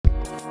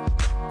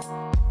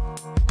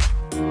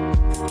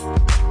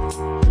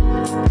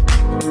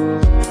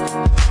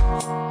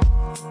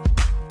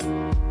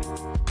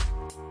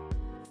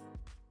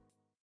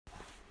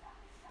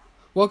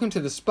Welcome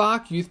to the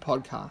Spark Youth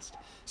Podcast.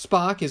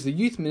 Spark is the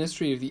youth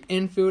ministry of the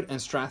Enfield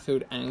and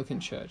Strathfield Anglican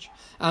Church.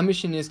 Our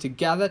mission is to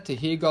gather to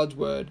hear God's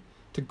word,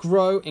 to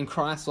grow in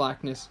Christ's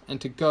likeness,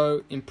 and to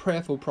go in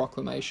prayerful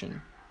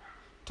proclamation.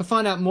 To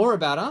find out more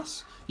about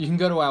us, you can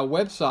go to our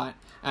website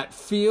at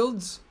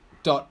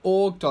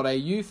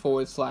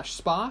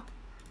fields.org.au/spark,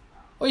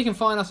 or you can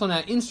find us on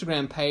our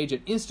Instagram page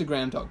at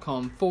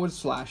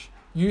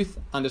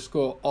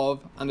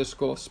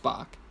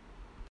instagram.com/youth_of_spark.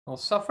 Well,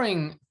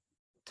 suffering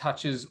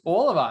touches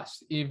all of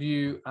us. If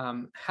you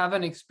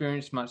haven't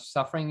experienced much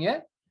suffering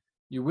yet,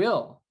 you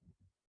will.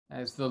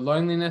 As the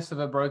loneliness of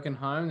a broken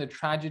home, the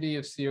tragedy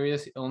of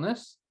serious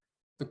illness,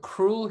 the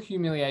cruel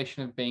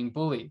humiliation of being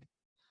bullied.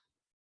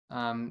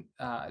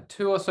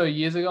 2 or so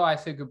years ago, I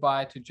said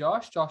goodbye to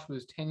Josh. Josh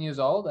was 10 years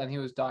old and he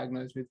was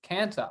diagnosed with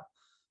cancer.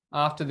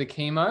 After the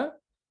chemo,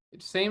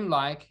 it seemed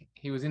like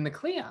he was in the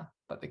clear,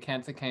 but the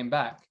cancer came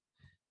back.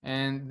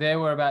 And there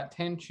were about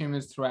 10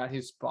 tumors throughout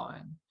his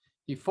spine.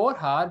 He fought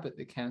hard, but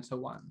the cancer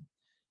won.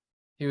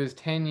 He was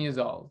 10 years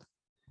old.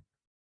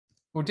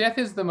 Well, death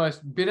is the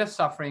most bitter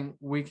suffering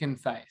we can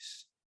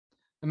face.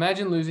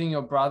 Imagine losing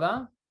your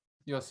brother,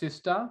 your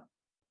sister,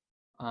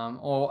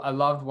 or a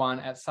loved one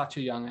at such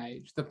a young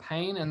age. The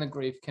pain and the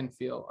grief can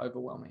feel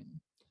overwhelming.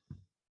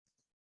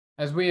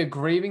 As we are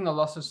grieving the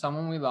loss of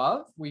someone we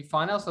love, we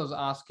find ourselves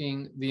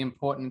asking the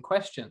important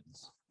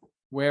questions.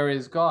 Where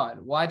is God?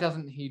 Why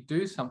doesn't he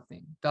do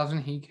something?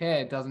 Doesn't he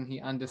care? Doesn't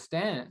he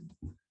understand?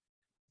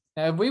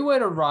 Now, if we were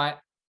to write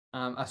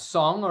a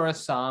song or a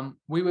psalm,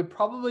 we would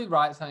probably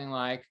write something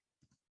like,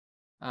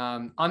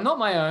 I'm not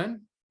my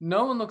own.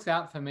 No one looks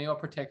out for me or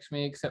protects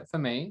me except for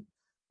me.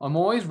 I'm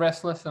always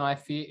restless and I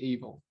fear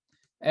evil.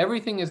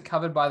 Everything is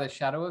covered by the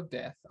shadow of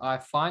death. I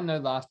find no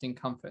lasting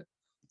comfort.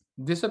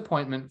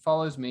 Disappointment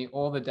follows me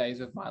all the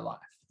days of my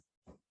life.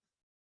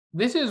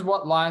 This is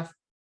what life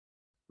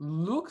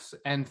looks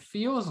and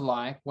feels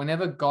like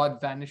whenever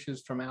God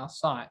vanishes from our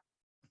sight.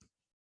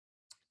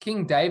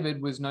 King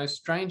David was no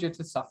stranger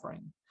to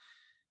suffering.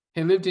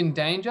 He lived in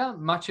danger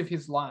much of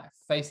his life,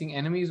 facing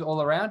enemies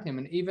all around him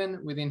and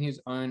even within his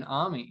own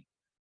army,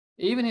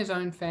 even his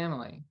own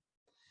family.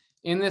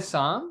 In this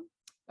psalm,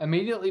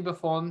 immediately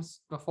before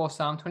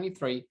Psalm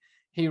 23,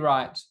 he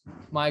writes,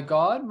 my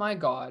God,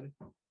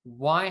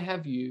 why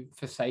have you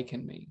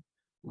forsaken me?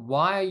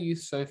 Why are you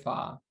so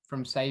far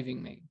from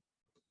saving me?"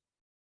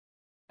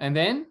 And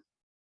then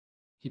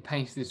he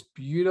paints this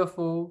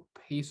beautiful,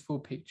 peaceful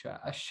picture,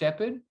 a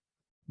shepherd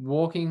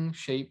walking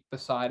sheep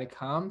beside a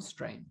calm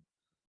stream,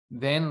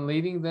 then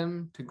leading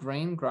them to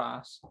green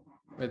grass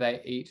where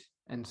they eat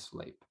and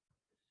sleep.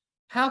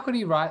 How could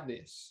he write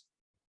this?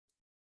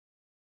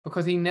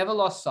 Because he never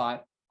lost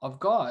sight of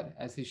God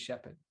as his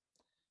shepherd.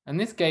 And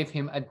this gave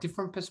him a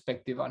different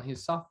perspective on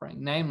his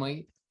suffering,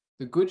 namely,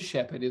 the good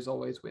shepherd is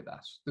always with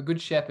us. The good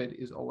shepherd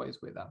is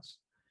always with us.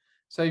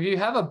 So if you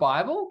have a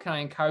Bible, can I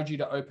encourage you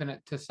to open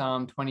it to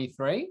Psalm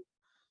 23?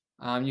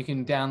 You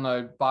can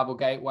download Bible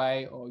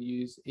Gateway or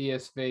use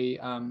ESV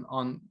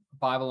on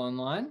Bible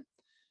Online.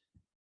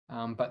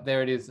 But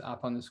there it is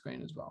up on the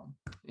screen as well.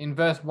 In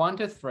verse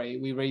 1-3,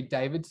 we read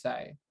David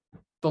say,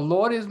 "The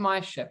Lord is my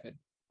shepherd,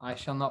 I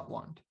shall not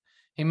want.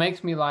 He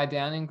makes me lie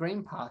down in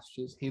green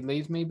pastures. He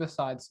leads me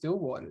beside still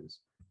waters.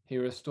 He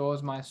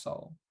restores my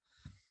soul.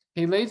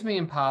 He leads me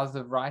in paths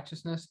of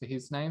righteousness for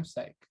his name's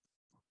sake."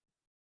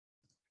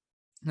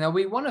 Now,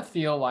 we want to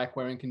feel like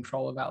we're in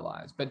control of our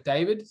lives, but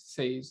David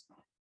sees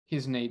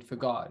his need for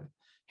God.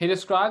 He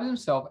describes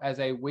himself as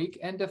a weak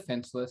and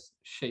defenseless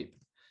sheep.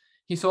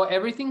 He saw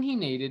everything he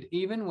needed,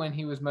 even when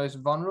he was most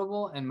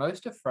vulnerable and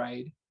most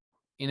afraid,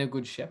 in a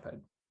good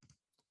shepherd.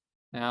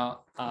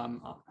 Now,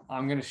 I'm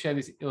going to share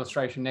this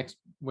illustration next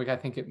week. I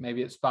think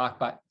maybe at Spark,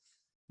 but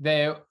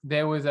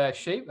there was a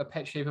sheep, a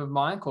pet sheep of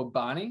mine called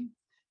Barney,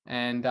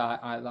 and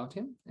I loved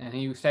him. And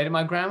he stayed at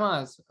my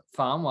grandma's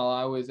farm while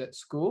I was at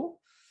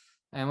school.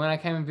 And when I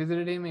came and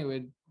visited him,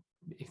 he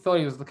thought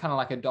he was kind of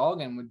like a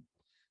dog and would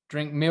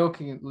drink milk,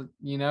 and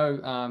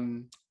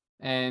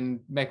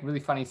make really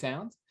funny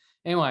sounds.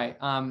 Anyway,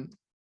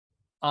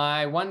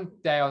 one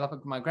day I was up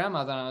at my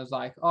grandma's and I was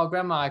like, "Oh,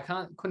 Grandma, I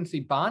couldn't see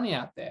Barney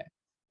out there."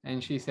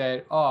 And she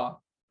said,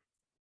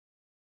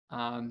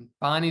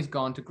 "Barney's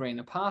gone to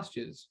greener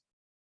pastures.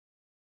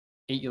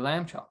 Eat your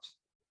lamb chops."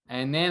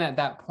 And then at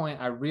that point,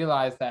 I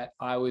realized that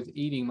I was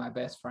eating my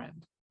best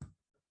friend,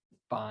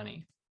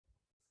 Barney.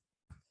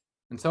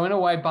 And so in a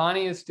way,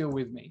 Barney is still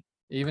with me,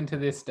 even to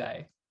this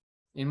day,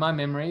 in my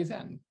memories,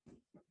 and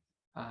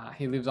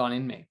he lives on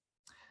in me.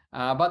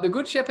 But the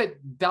good shepherd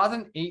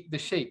doesn't eat the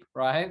sheep,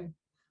 right?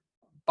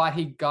 But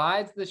he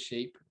guides the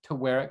sheep to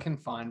where it can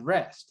find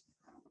rest.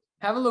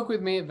 Have a look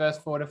with me at verse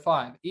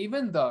 4-5.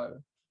 "Even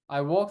though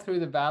I walk through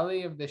the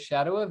valley of the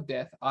shadow of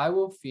death, I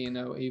will fear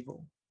no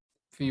evil,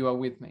 for you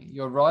are with me.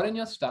 Your rod and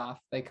your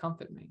staff, they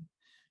comfort me.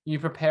 You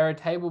prepare a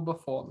table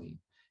before me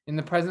in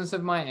the presence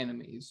of my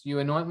enemies. You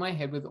anoint my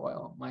head with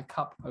oil. My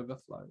cup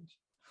overflows."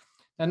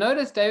 Now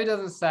notice David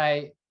doesn't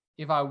say,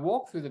 "If I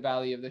walk through the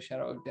valley of the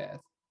shadow of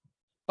death,"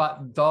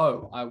 but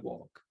 "though I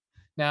walk."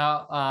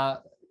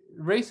 Now,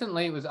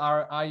 recently it was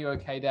Are You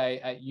Okay Day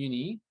at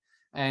uni,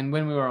 and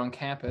when we were on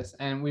campus,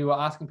 and we were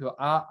asking people,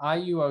 are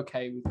you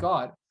okay with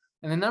God?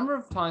 And the number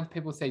of times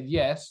people said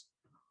yes,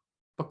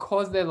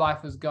 because their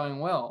life was going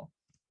well.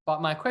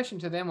 But my question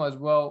to them was,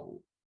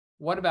 well,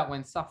 what about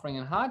when suffering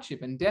and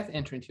hardship and death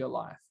enter into your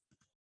life?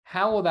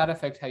 How will that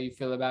affect how you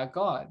feel about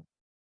God?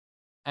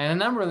 And a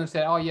number of them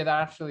said, oh yeah,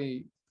 that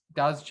actually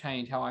does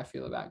change how I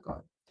feel about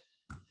God.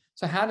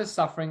 So how does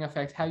suffering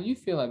affect how you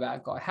feel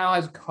about God? How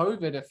has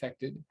COVID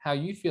affected how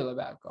you feel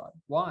about God?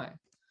 Why?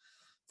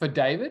 For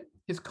David,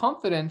 his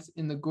confidence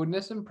in the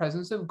goodness and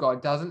presence of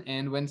God doesn't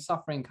end when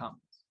suffering comes.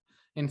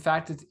 In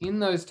fact, it's in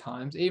those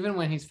times, even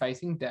when he's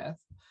facing death,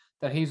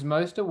 that he's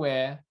most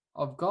aware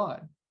of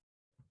God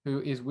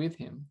who is with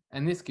him.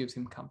 And this gives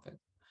him comfort.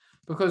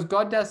 Because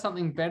God does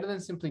something better than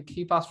simply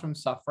keep us from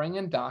suffering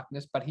and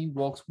darkness, but he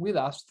walks with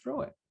us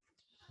through it.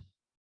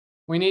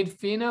 We need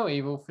fear no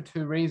evil for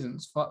two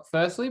reasons.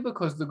 Firstly,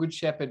 because the Good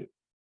Shepherd,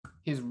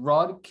 his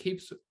rod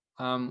keeps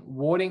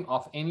warding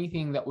off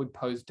anything that would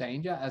pose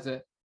danger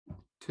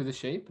to the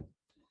sheep.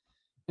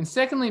 And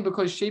secondly,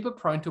 because sheep are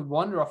prone to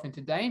wander off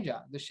into danger,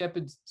 the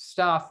shepherd's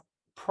staff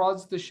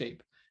prods the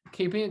sheep,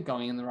 keeping it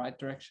going in the right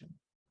direction.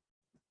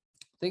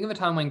 Think of a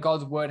time when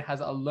God's word has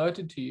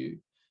alerted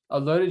you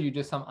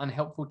to some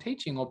unhelpful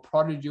teaching or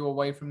prodded you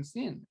away from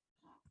sin.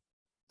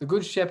 The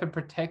Good Shepherd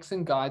protects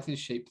and guides his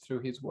sheep through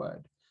his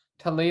word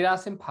to lead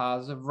us in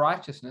paths of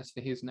righteousness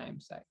for his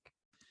name's sake.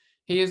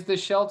 He is the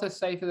shelter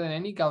safer than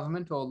any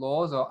government or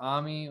laws or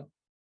army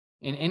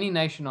in any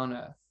nation on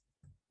earth.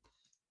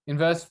 In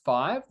verse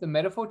 5, the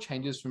metaphor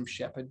changes from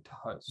shepherd to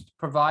host,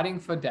 providing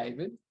for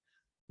David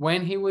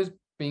when he was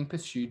being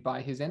pursued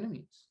by his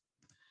enemies.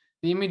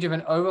 The image of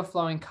an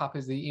overflowing cup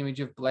is the image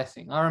of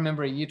blessing. I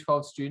remember a Year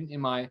 12 student in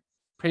my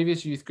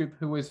previous youth group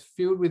who was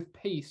filled with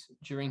peace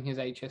during his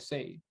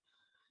HSC.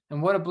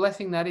 And what a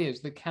blessing that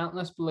is.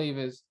 Countless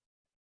believers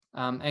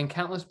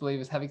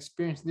have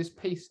experienced this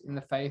peace in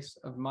the face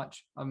of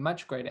a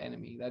much greater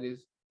enemy, that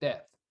is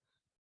death.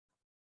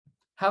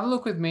 Have a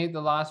look with me at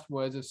the last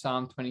words of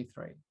Psalm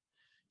 23.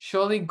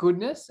 Surely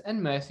goodness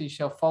and mercy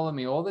shall follow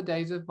me all the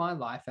days of my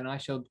life, and I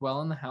shall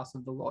dwell in the house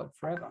of the Lord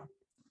forever.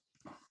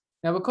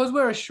 Now, because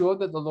we're assured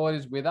that the Lord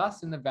is with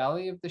us in the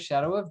valley of the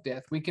shadow of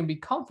death, we can be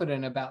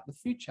confident about the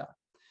future.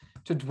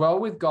 To dwell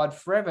with God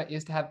forever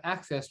is to have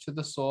access to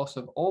the source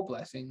of all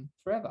blessing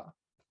forever.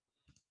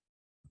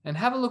 And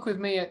have a look with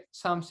me at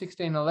Psalm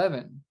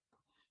 16:11.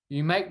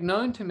 You make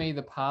known to me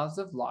the paths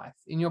of life.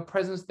 In your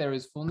presence there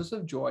is fullness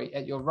of joy.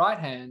 At your right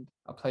hand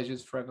are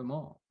pleasures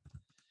forevermore.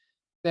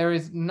 There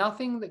is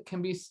nothing that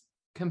can be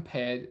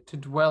compared to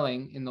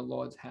dwelling in the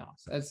Lord's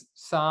house. As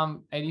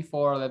Psalm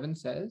 84:11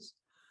 says,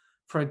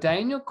 for a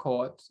day in your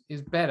courts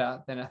is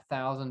better than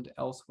 1,000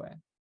 elsewhere.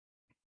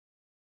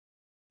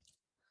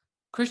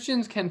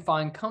 Christians can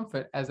find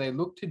comfort as they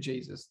look to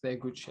Jesus, their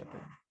good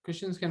shepherd.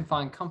 Christians can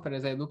find comfort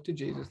as they look to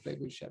Jesus, their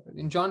good shepherd.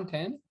 In John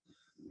 10,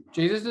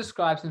 Jesus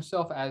describes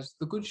himself as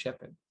the good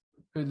shepherd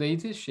who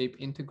leads his sheep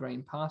into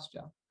green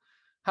pasture.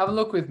 Have a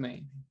look with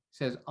me. He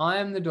says, I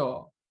am the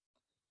door.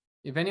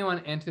 If anyone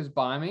enters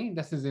by me,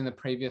 this is in the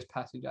previous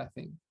passage, I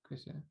think,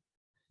 Christian.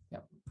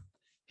 Yep.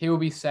 He will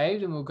be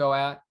saved and will go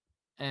out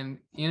and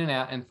in and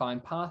out and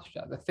find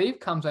pasture. The thief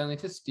comes only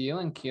to steal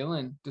and kill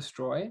and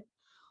destroy.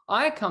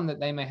 I come that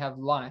they may have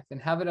life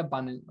and have it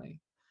abundantly.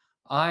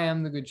 I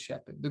am the good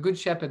shepherd. The good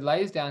shepherd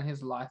lays down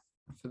his life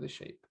for the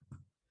sheep.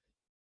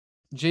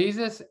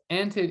 Jesus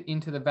entered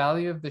into the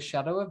valley of the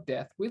shadow of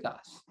death with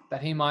us,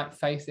 that he might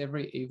face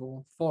every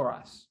evil for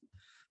us.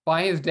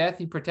 By his death,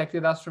 he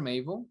protected us from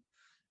evil.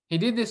 He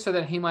did this so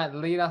that he might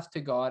lead us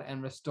to God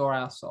and restore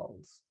our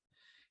souls.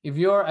 If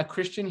you're a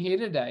Christian here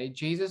today,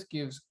 Jesus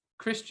gives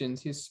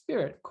Christians his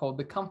spirit called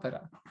the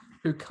Comforter,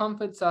 who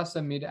comforts us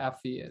amid our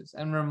fears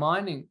and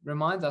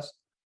reminds us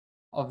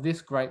of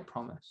this great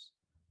promise.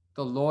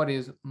 The Lord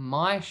is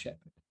my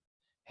shepherd.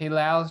 He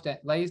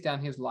lays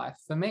down his life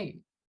for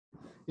me.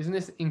 Isn't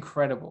this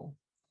incredible?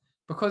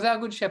 Because our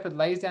good shepherd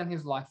lays down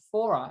his life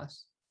for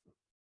us,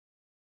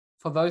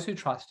 for those who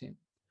trust him,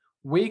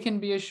 we can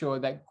be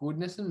assured that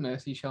goodness and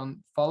mercy shall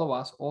follow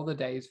us all the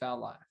days of our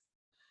life,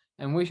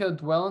 and we shall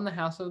dwell in the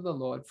house of the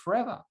Lord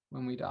forever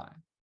when we die.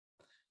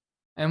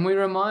 And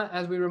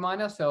as we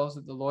remind ourselves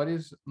that the Lord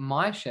is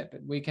my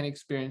shepherd, we can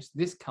experience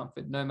this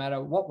comfort no matter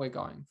what we're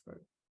going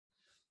through.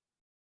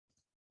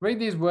 Read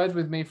these words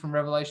with me from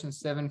Revelation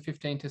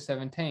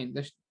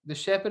 7:15-17. The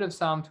shepherd of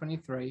Psalm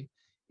 23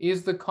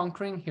 is the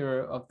conquering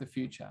hero of the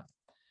future.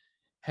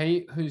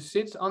 He who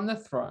sits on the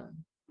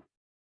throne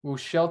will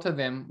shelter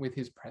them with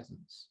his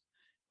presence.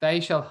 They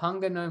shall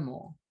hunger no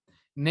more,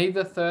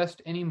 neither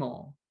thirst any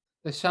more.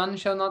 The sun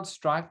shall not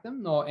strike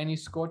them, nor any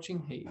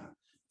scorching heat,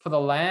 for the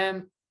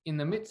Lamb in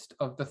the midst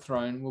of the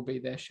throne will be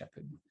their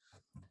shepherd,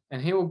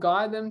 and he will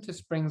guide them to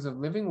springs of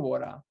living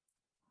water,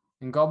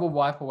 and God will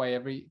wipe away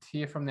every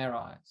tear from their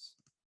eyes.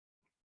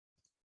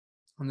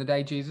 On the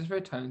day Jesus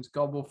returns,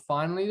 God will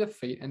finally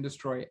defeat and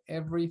destroy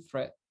every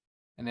threat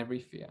and every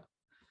fear.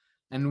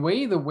 And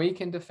we, the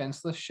weak and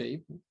defenseless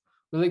sheep,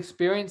 We'll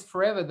experience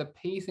forever the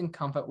peace and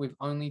comfort we've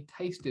only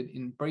tasted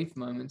in brief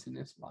moments in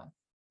this life.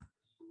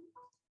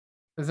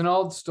 There's an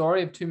old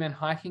story of two men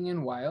hiking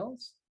in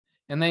Wales,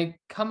 and they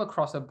come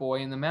across a boy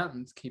in the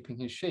mountains keeping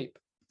his sheep.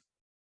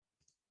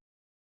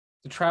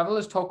 The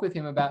travelers talk with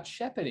him about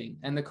shepherding,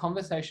 and the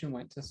conversation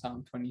went to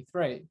Psalm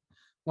 23.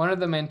 One of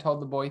the men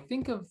told the boy,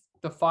 "Think of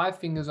the 5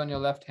 fingers on your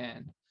left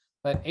hand.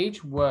 Let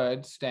each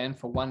word stand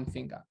for 1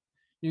 finger.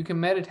 You can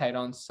meditate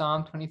on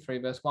Psalm 23,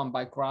 verse 1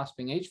 by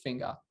grasping each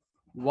finger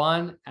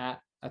one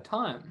at a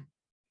time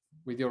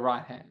with your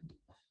right hand."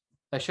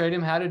 They showed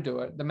him how to do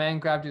it. The man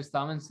grabbed his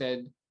thumb and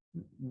said,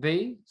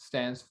 that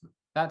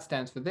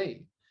stands for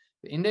thee.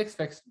 The index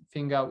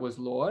finger was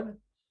Lord,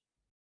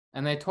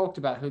 and they talked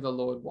about who the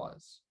Lord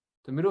was.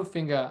 The middle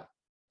finger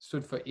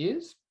stood for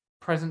is,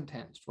 present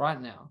tense,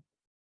 right now.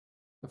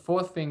 The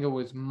 4th finger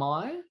was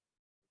my,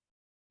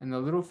 and the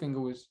little finger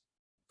was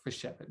for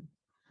shepherd.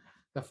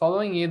 The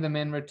following year, the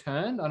men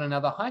returned on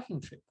another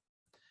hiking trip,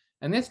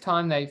 and this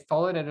time they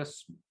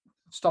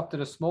stopped at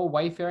a small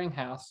wayfaring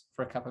house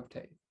for a cup of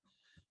tea.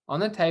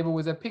 On the table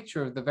was a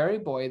picture of the very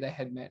boy they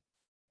had met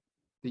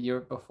the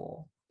year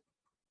before.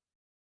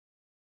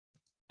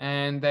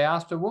 And they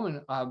asked a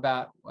woman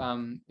about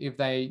if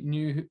they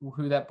knew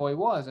who that boy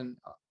was. And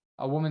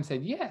a woman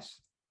said, "Yes,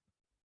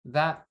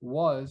 that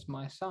was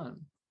my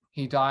son.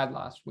 He died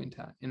last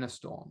winter in a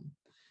storm.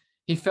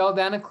 He fell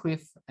down a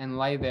cliff and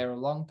lay there a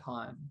long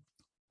time.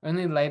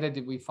 Only later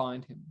did we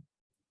find him."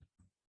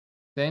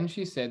 Then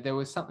she said, "There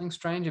was something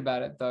strange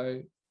about it,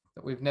 though,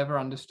 that we've never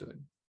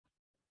understood.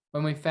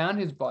 When we found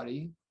his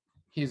body,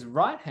 his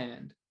right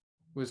hand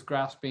was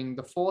grasping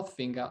the 4th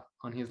finger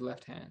on his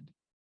left hand."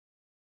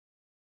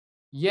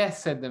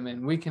 "Yes," said the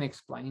men, "we can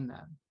explain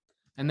that."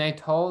 And they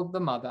told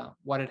the mother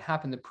what had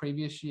happened the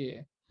previous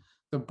year.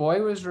 The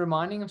boy was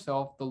reminding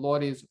himself, "The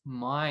Lord is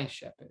my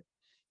shepherd.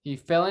 He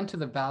fell into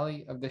the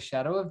valley of the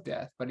shadow of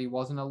death, but he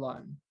wasn't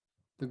alone.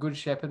 The good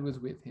shepherd was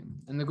with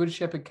him, and the good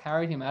shepherd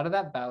carried him out of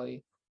that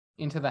valley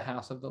into the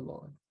house of the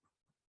Lord."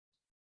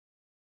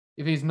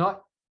 If he's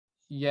not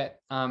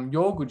yet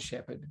your good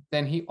shepherd,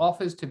 then he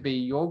offers to be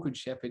your good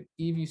shepherd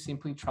if you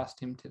simply trust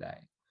him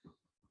today.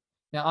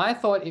 Now, I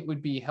thought it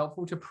would be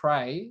helpful to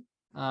pray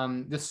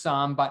the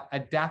psalm, but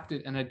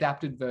an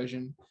adapted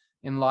version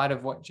in light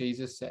of what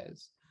Jesus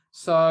says.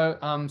 So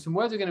some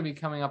words are going to be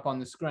coming up on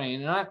the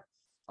screen, and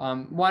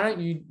why don't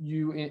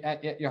you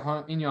at your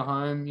home, in your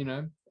home,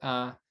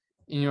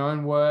 in your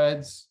own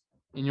words,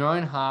 in your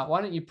own heart,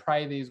 why don't you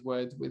pray these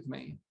words with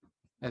me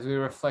as we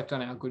reflect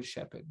on our good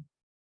shepherd?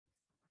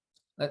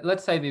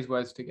 Let's say these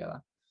words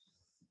together.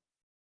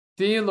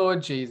 Dear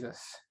Lord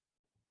Jesus,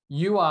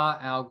 you are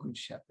our good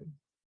shepherd.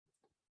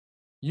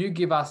 You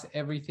give us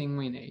everything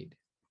we need.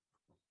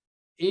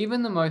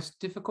 Even the most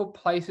difficult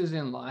places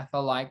in life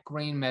are like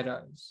green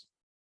meadows,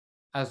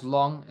 as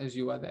long as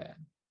you are there.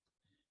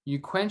 You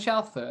quench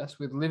our thirst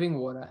with living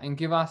water and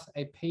give us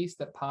a peace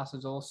that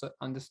passes all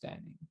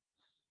understanding.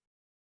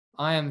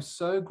 I am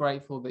so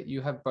grateful that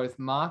you have both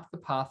marked the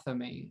path for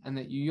me and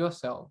that you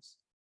yourselves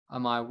are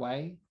my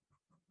way,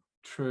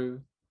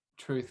 truth,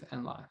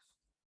 and life.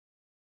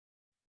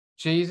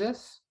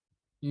 Jesus,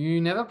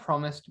 you never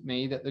promised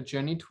me that the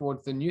journey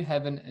towards the new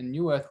heaven and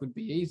new earth would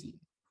be easy,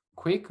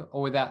 quick,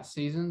 or without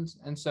seasons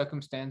and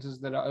circumstances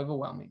that are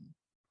overwhelming.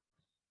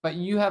 But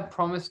you have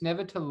promised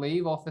never to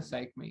leave or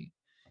forsake me,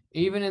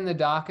 even in the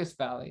darkest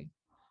valley.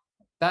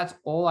 That's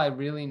all I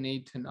really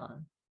need to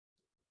know.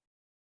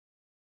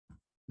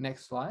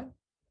 Next slide.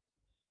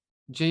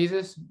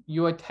 Jesus,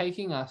 you are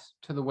taking us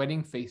to the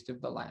wedding feast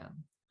of the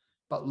Lamb.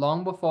 But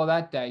long before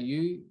that day,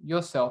 you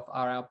yourself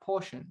are our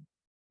portion,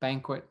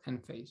 banquet,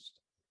 and feast.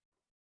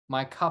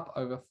 My cup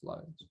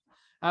overflows.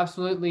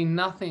 Absolutely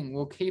nothing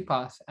will keep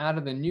us out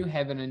of the new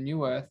heaven and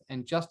new earth,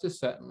 and just as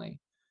certainly,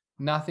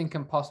 nothing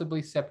can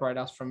possibly separate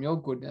us from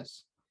your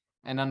goodness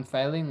and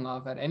unfailing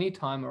love at any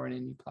time or in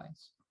any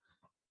place.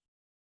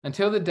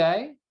 Until the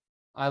day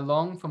I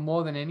long for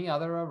more than any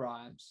other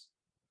arrives,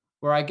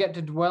 where I get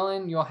to dwell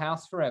in your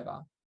house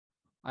forever,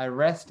 I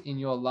rest in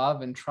your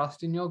love and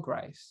trust in your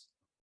grace.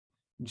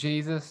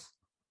 Jesus,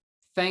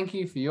 thank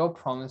you for your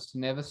promise to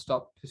never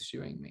stop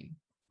pursuing me.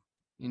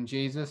 In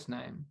Jesus'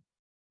 name,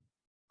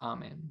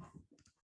 amen.